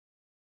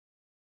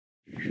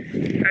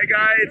Hey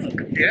guys,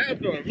 Yeah,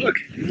 look.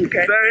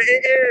 okay. So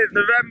it is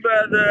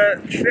November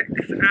the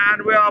 6th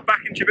and we are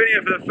back in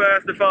Cervinia for the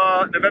first of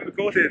our November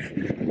courses.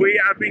 We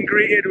have been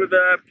greeted with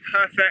the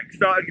perfect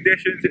starting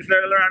conditions. It's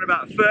snowed around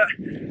about a foot,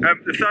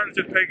 the sun's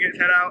just poking its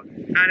head out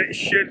and it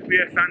should be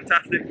a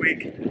fantastic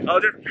week. I'll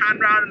just pan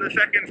round in a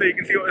second so you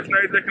can see what the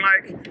snow's looking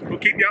like. We'll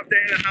keep you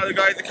updated on how the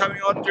guys are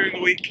coming on during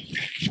the week.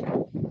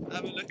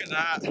 Have a look at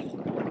that.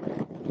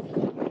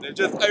 They've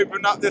just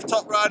opened up this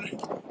top run.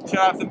 Should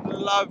have some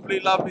lovely,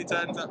 lovely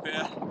turns up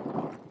here.